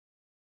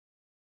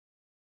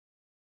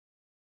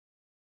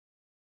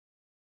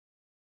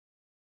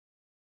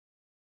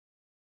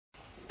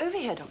Over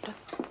here, Doctor.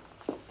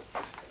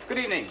 Good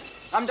evening.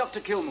 I'm Dr.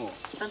 Kilmore.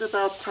 And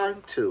about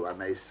time, too, I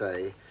may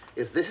say.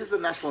 If this is the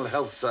National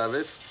Health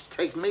Service,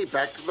 take me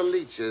back to the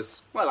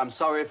leeches. Well, I'm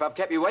sorry if I've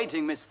kept you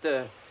waiting,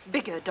 Mr...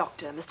 Bigger,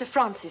 Doctor. Mr.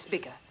 Francis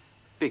Bigger.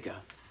 Bigger?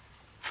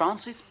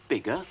 Francis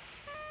Bigger?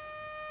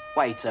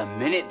 Wait a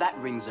minute, that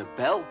rings a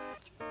bell.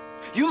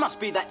 You must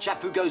be that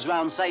chap who goes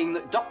round saying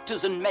that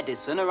doctors and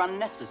medicine are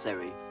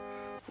unnecessary.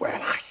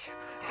 Well,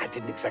 I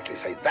didn't exactly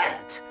say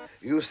that.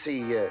 You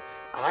see,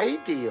 I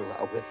deal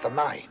with the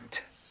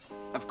mind.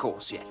 Of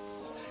course,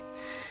 yes.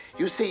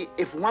 You see,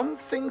 if one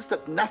thinks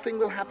that nothing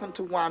will happen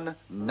to one,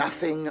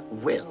 nothing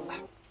will.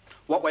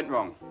 What went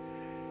wrong?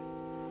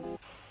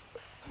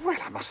 Well,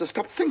 I must have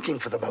stopped thinking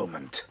for the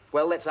moment.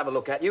 Well, let's have a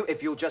look at you.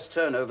 If you'll just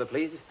turn over,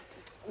 please.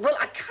 Well,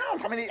 I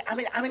can't. I'm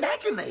in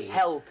agony.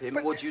 Help him,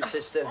 would you,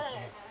 sister?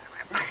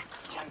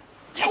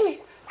 Oh,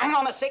 hang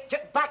on a sec.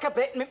 Just back a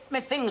bit. My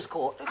thing's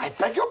caught. I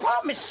beg your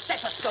pardon? My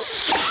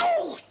stethoscope.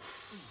 Ow!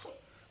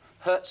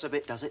 Hurts a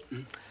bit, does it?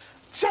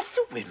 Just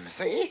a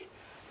whimsy.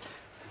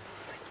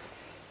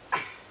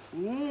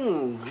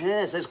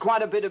 Yes, there's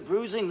quite a bit of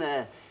bruising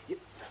there.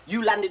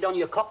 You landed on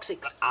your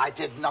coccyx. I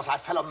did not. I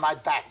fell on my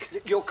back.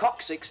 Your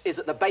coccyx is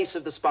at the base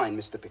of the spine,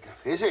 Mr. Picker.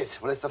 Is it?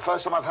 Well, it's the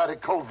first time I've heard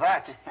it called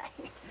that.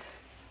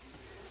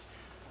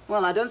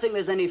 Well, I don't think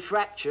there's any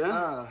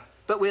fracture,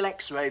 but we'll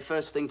X-ray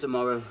first thing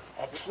tomorrow.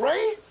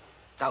 X-ray?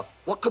 Now,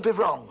 what could be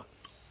wrong?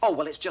 Oh,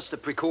 well, it's just a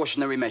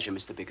precautionary measure,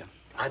 Mr. Picker.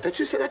 I bet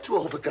you say that to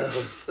all the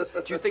girls.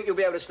 Do you think you'll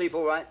be able to sleep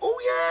all right? Oh,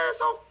 yes,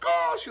 of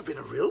course. You've been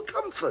a real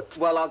comfort.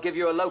 Well, I'll give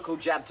you a local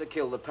jab to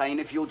kill the pain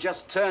if you'll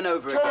just turn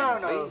over again,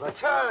 Turn please. over,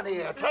 turn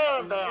here,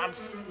 turn there. I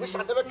wish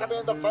I'd never come here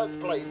in the first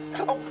place.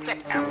 Oh,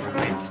 get out of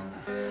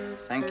it.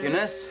 Thank you,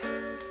 nurse.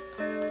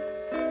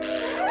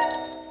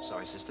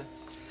 Sorry, sister.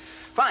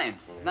 Fine.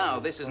 Now,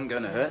 this isn't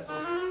going to hurt.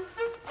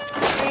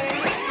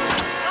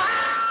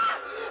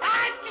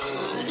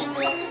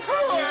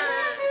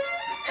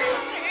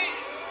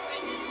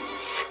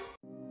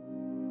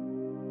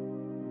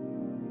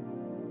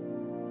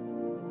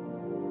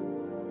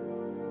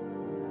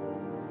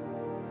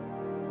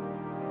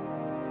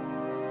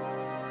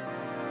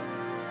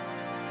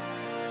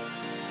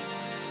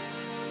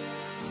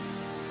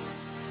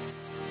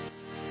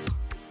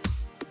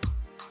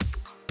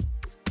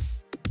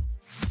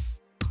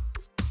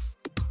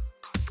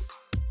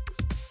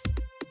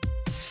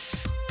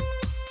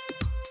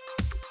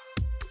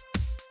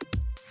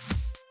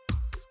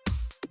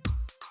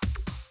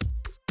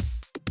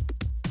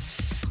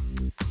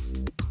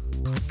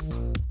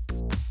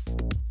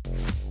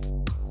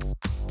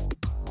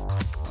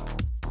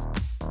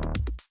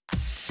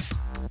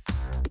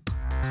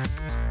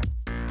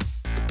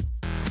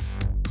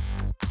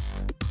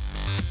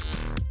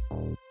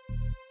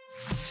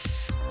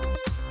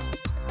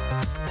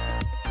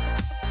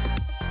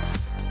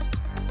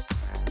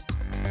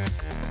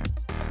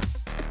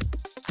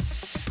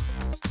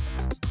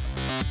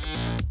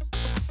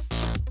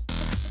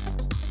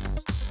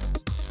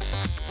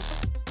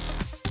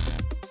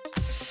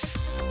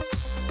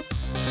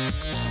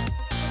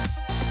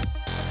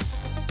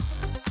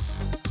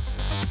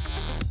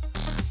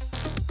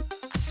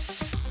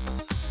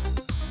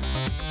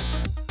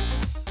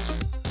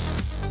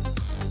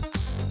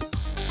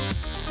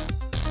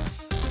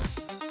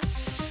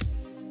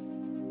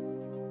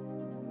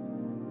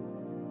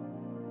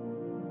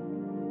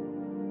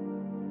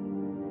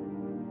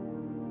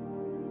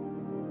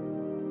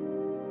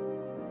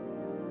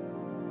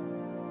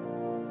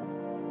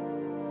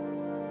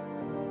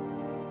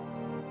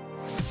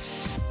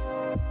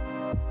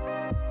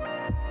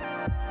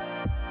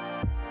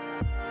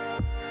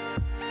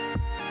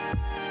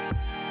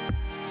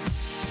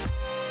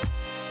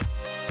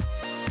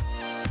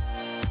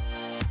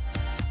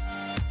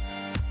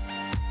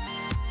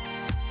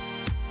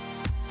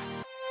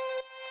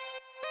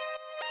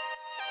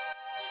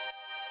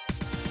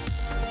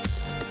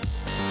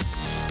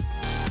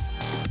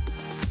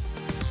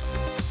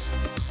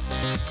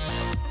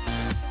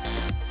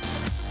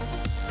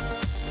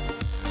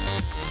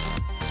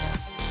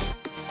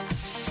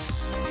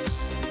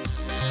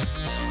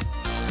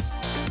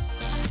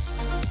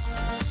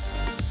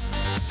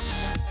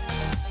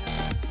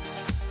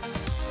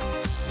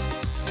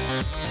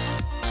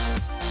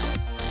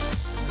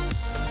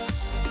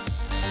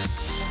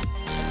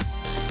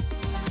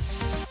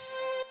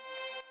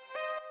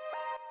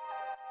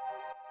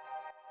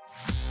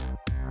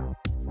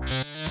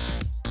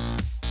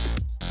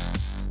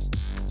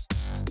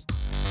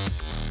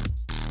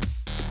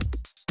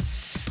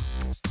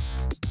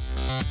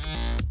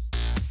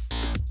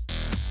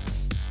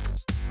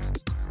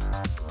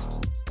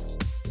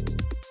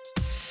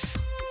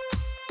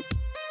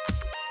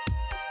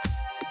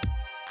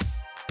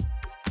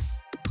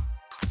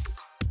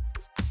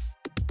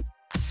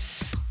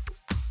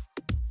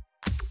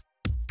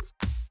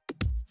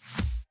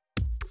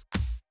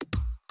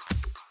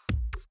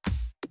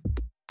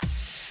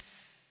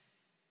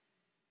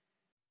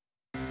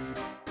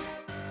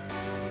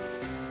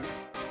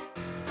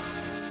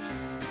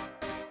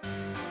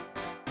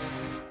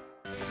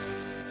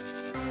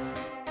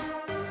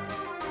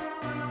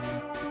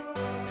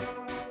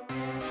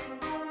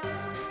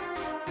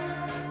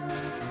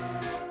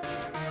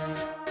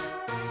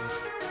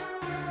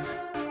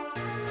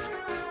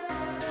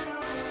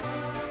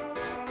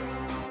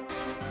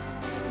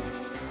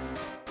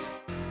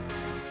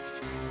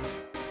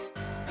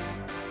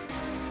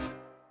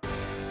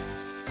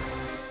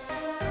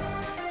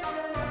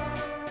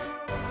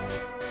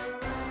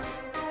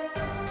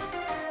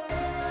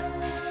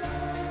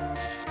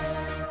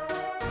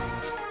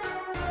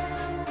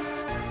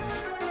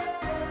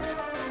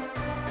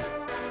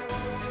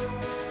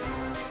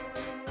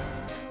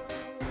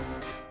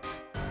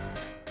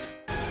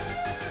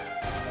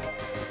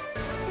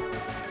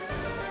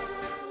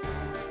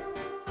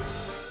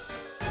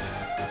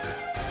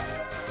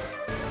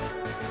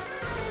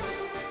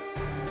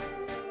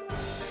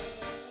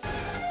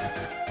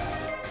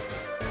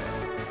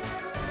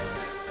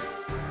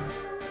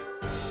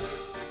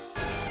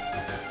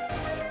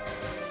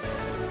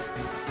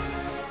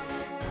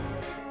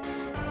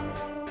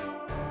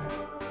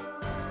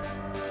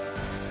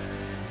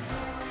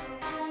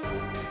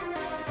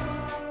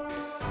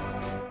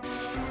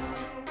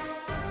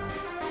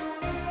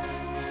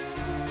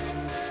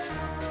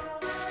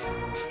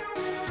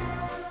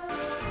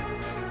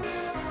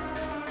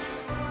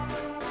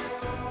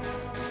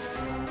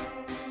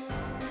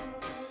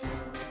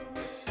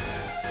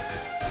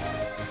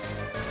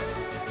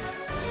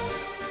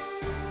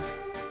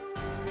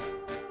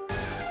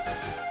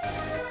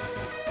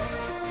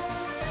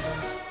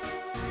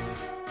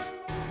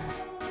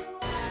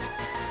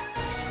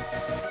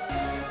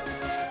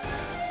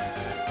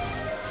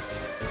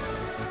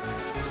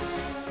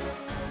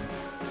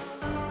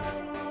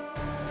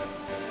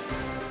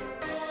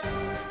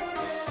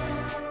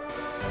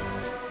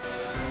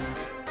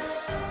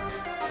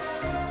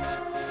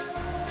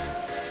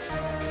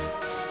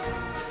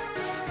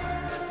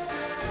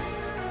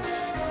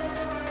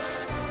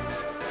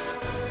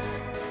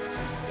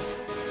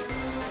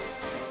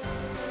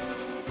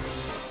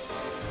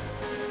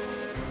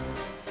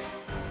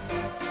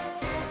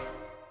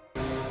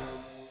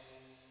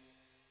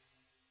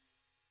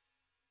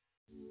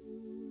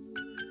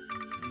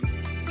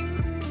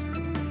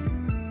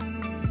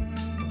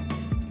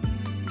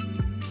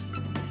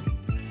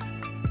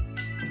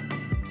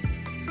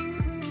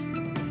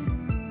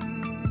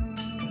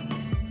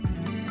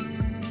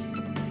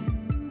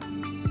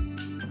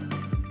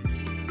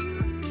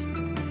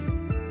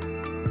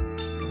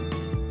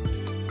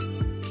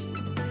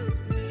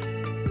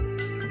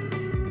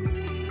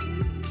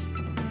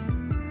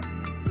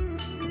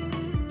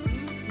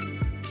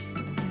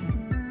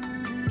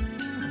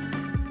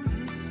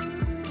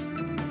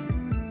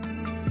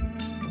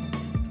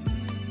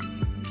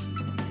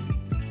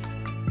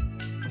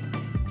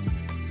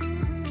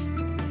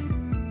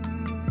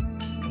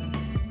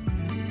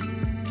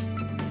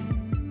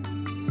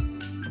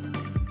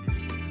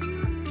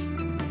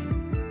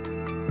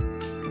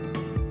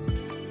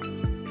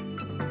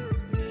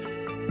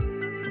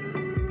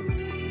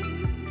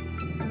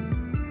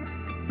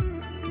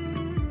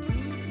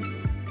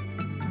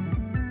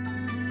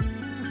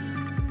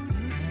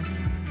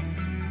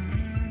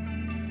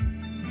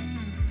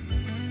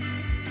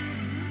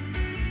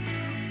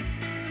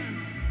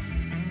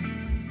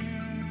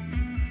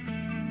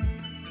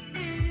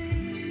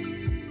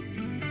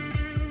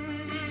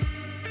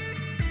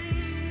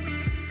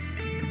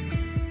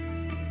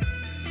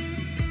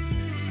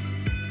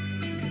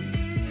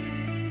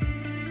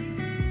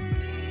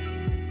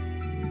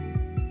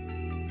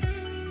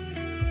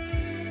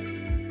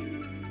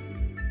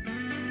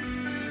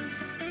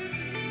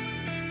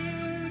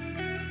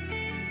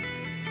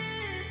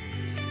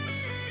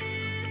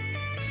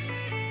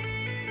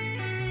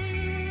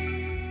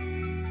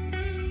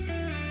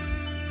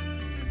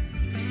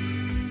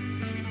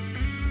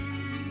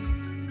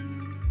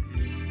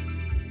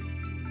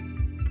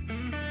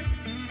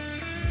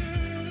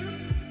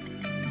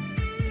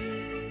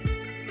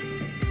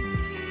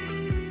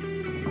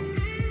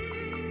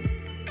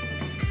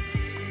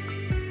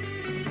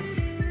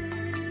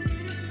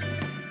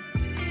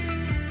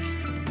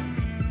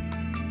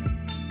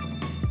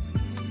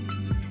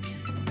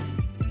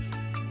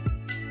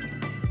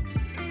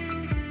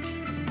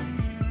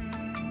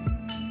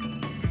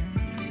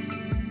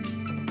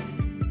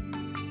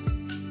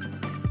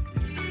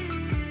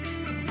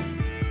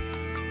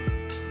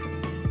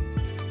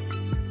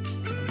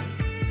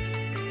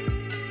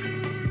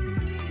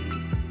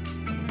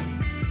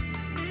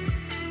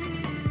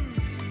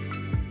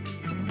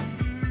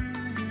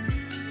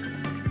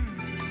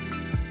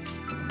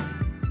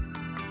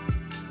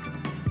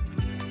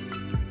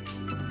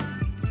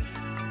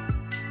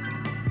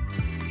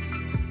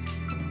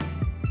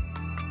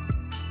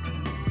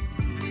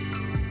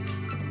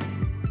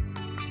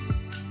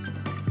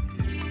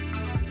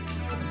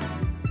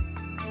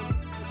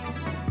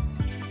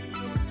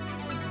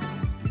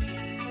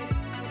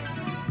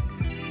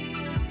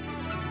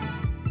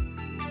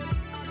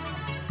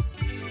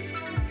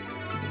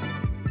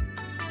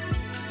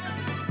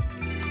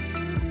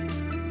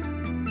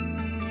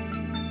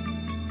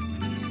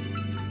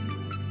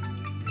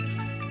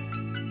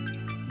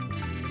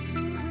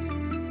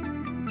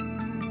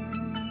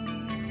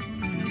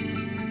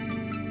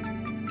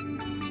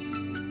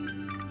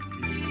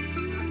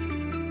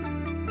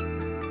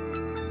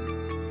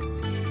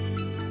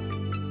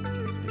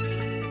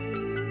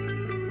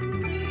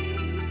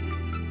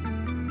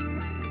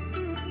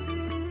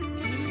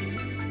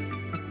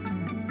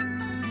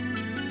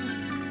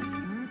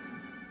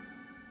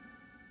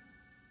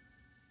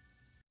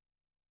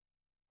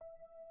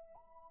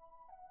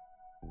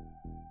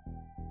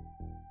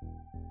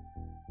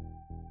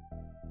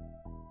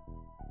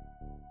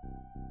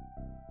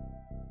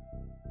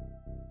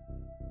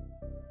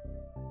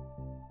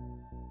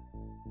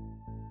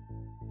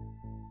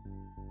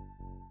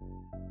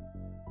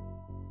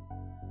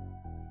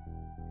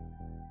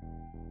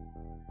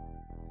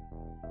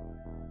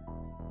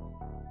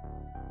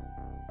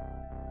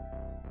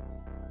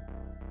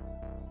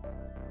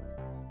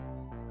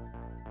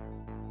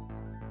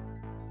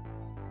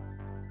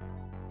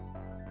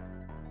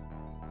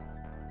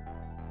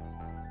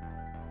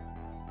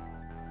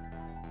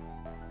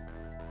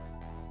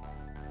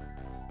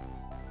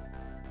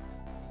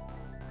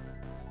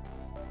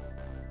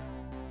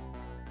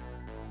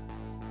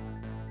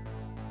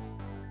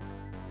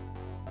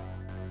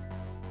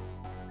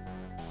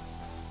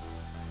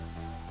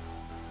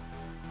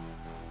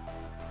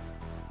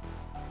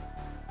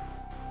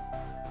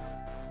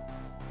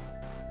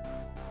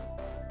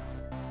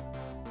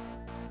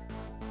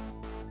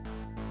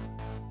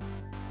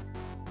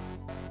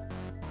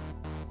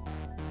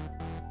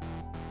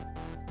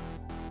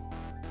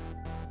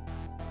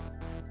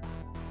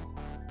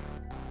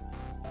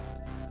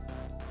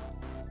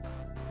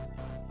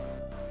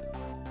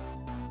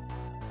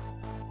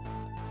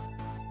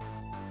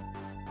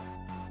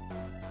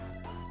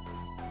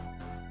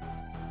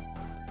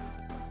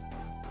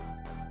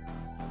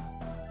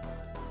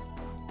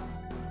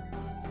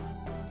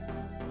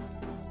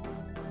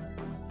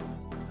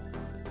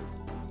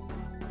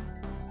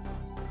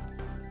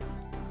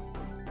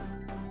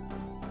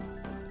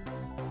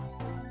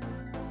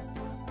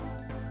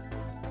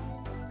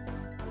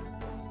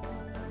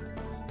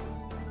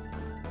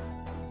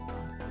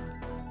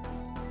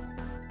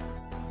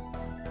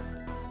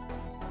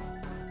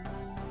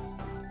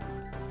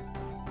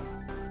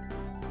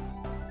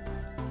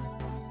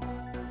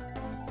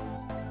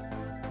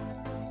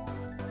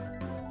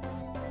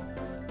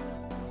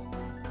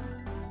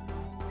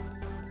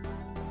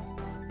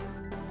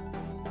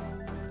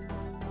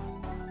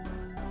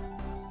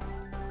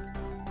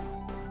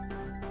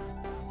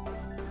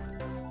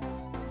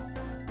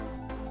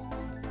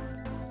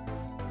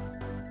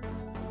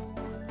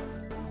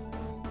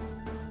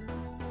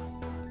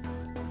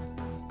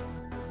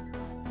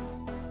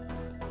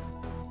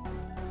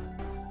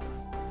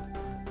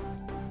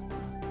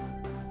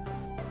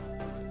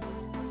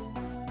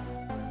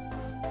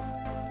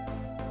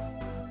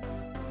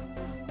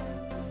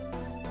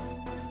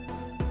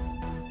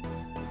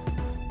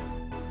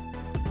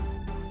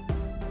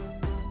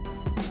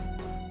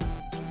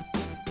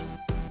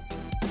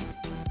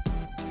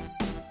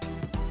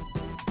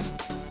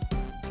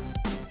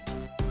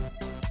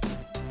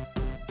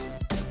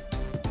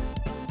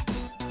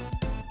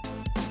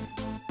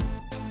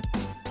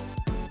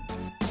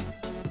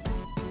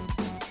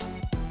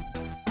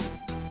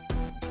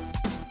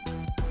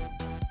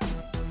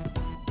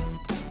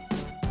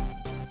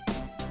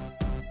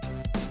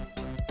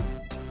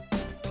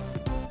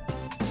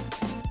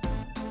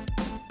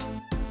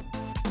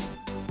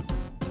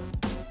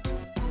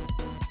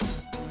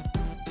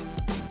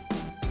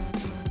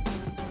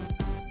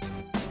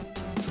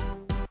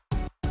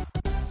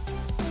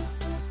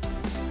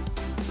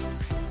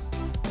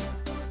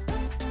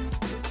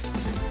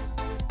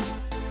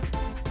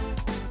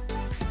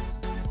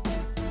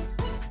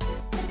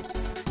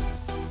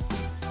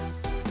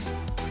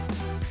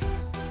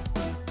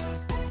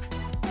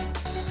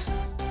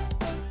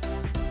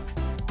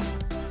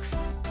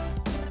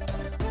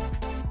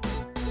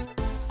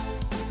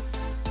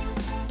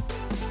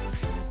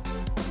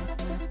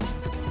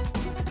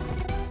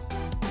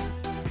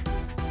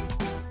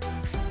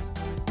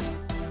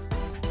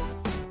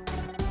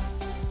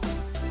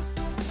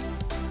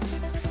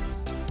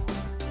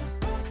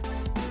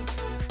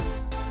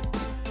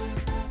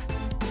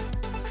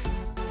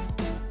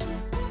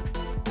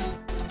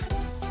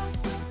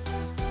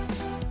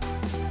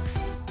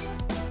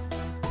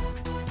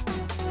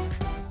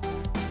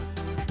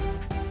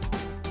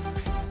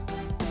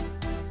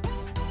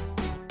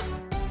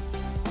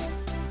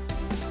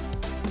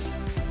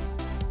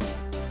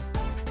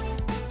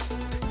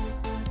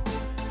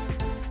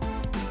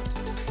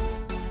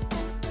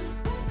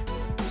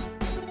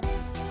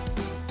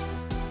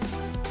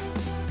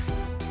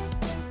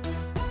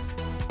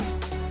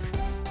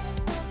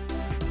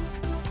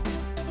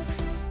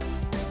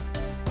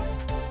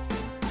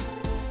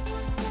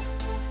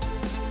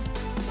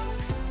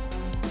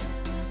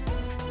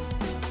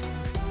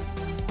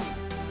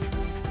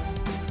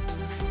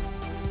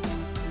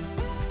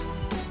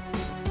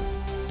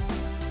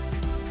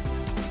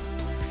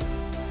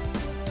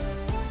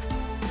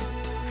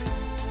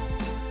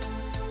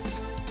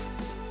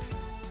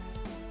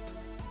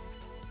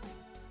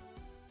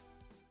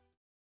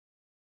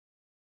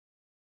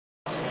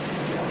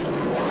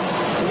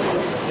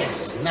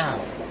 Now,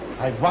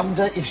 I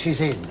wonder if she's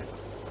in.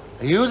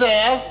 Are you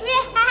there?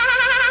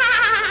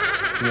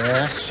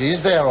 Yes,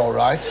 she's there, all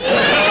right.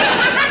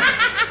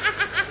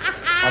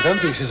 I don't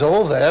think she's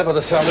all there by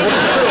the sound of it,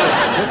 but still,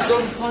 let's go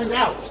and find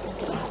out.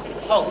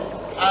 Oh,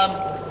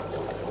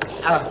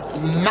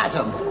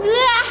 madam.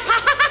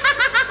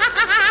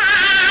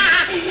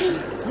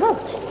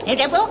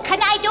 What can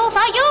I do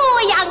for you,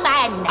 young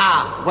man?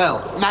 Ah, well,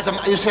 madam,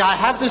 you see, I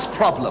have this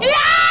problem.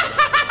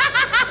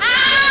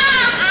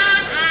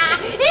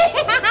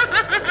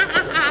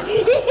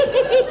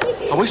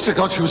 I wish to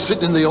God she was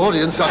sitting in the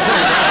audience, I'll tell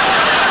you that.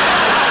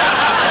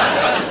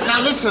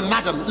 Now, listen,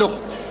 madam, look,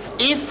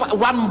 if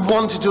one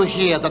wanted to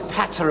hear the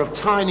patter of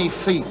tiny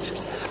feet,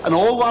 and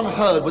all one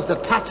heard was the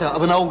patter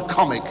of an old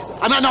comic...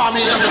 No,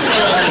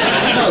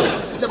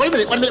 wait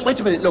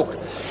a minute, look.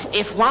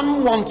 If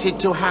one wanted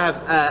to have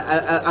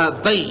a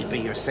baby,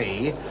 you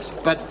see,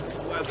 but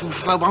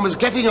one was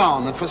getting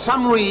on, and for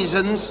some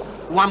reasons,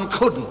 one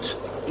couldn't.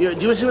 Do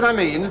you see what I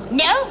mean?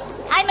 No,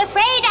 I'm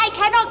afraid I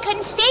cannot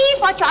conceive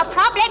what your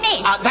problem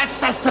is.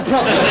 That's the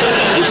problem.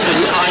 You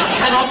see, I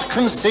cannot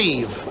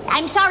conceive.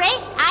 I'm sorry,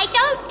 I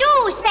don't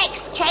do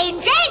sex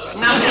changes.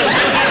 Now,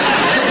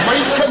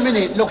 wait a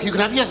minute. Look, you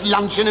can have your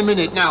lunch in a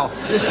minute. Now,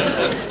 listen.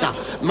 Now,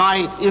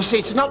 you see,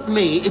 it's not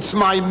me, it's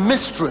my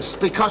mistress,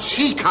 because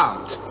she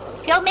can't.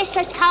 Your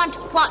mistress can't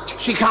what?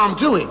 She can't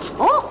do it.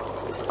 Oh,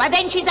 well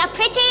then she's a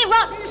pretty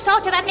rotten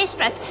sort of a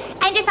mistress.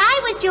 And if I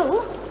was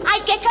you,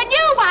 I'd get a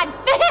new one.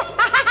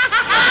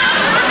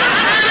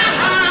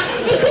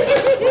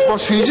 Well,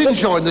 she's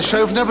enjoying the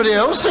show if nobody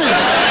else is.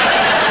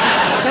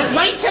 Then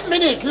wait a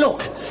minute,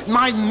 look.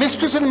 My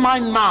mistress and my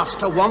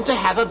master want to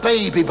have a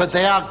baby, but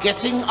they are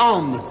getting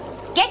on.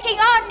 Getting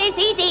on is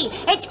easy.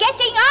 It's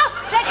getting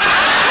off that...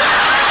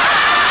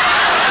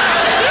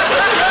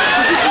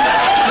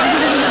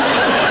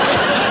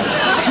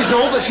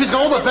 She's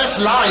got all the best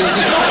lines.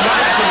 It's not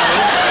right, you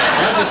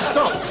know. Never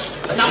stopped.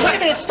 Now, wait a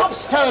minute. Stop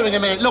stirring a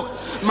minute. Look,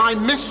 my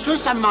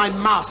mistress and my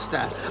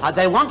master,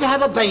 they want to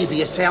have a baby,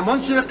 you see. I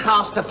want you to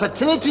cast a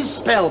fertility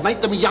spell.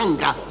 Make them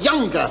younger.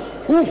 Younger.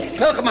 Ooh,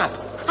 perk them up.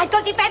 I've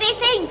got the very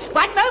thing.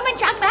 One moment,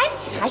 young man.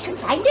 Yes. I can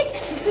find it.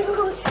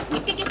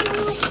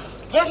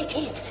 There it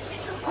is.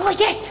 Oh,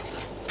 yes.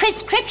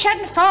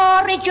 Prescription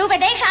for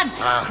rejuvenation,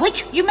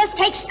 which you must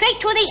take straight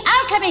to the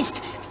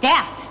alchemist.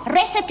 There.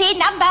 Recipe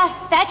number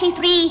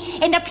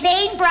 33 in a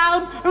plain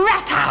brown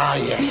wrapper. Ah,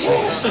 yes,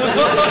 yes.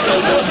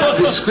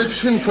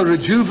 Prescription for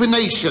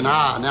rejuvenation.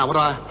 Ah, now what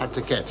I had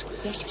to get.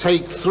 Yes.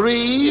 Take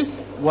 3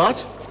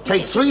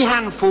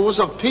 handfuls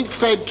of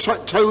pig-fed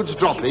toad's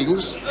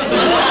droppings. Will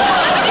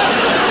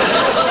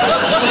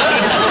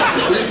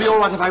it be all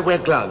right if I wear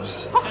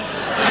gloves? Oh.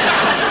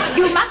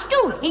 You must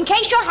do, in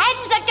case your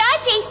hands are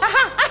dirty.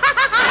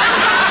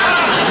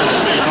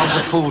 I was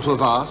a fool to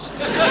have asked.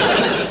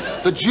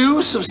 The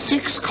juice of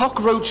 6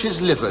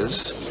 cockroaches'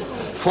 livers,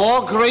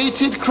 4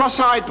 grated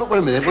cross-eyed... Wait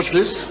a minute, what's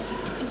this?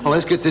 Oh,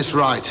 let's get this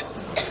right.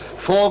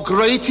 4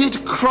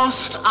 grated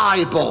crossed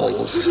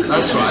eyeballs.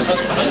 That's right.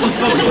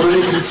 There's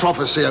really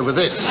controversy over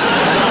this.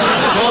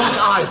 Crossed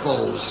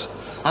eyeballs.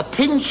 A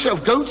pinch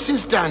of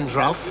goat's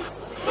dandruff.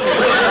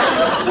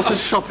 What a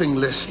shopping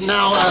list.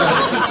 Now,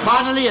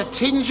 finally, a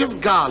tinge of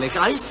garlic.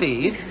 I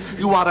see.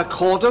 You are a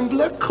cordon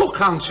bleu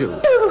cook, aren't you?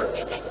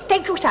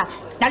 Thank you, sir.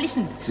 Now,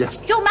 listen. Yes.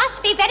 You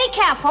must be very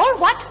careful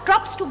what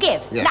drops to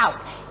give. Yes. Now,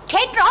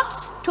 10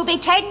 drops to be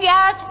 10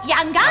 years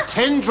younger.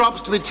 10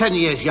 drops to be 10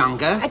 years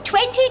younger.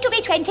 20 to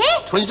be 20.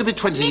 20 to be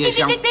 20 years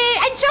younger.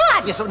 And so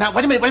on. Yes, so now,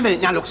 wait a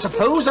minute. Now, look,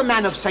 suppose a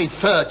man of, say,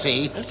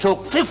 30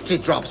 took 50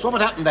 drops. What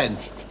would happen then?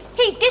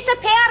 He'd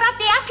disappear up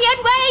the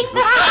Appian Way.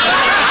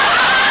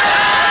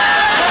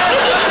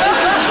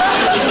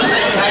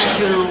 Thank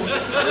you.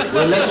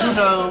 We'll let you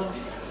know.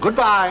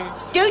 Goodbye.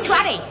 Don't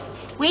worry.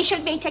 We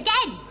shall meet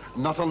again.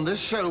 Not on this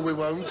show, we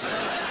won't.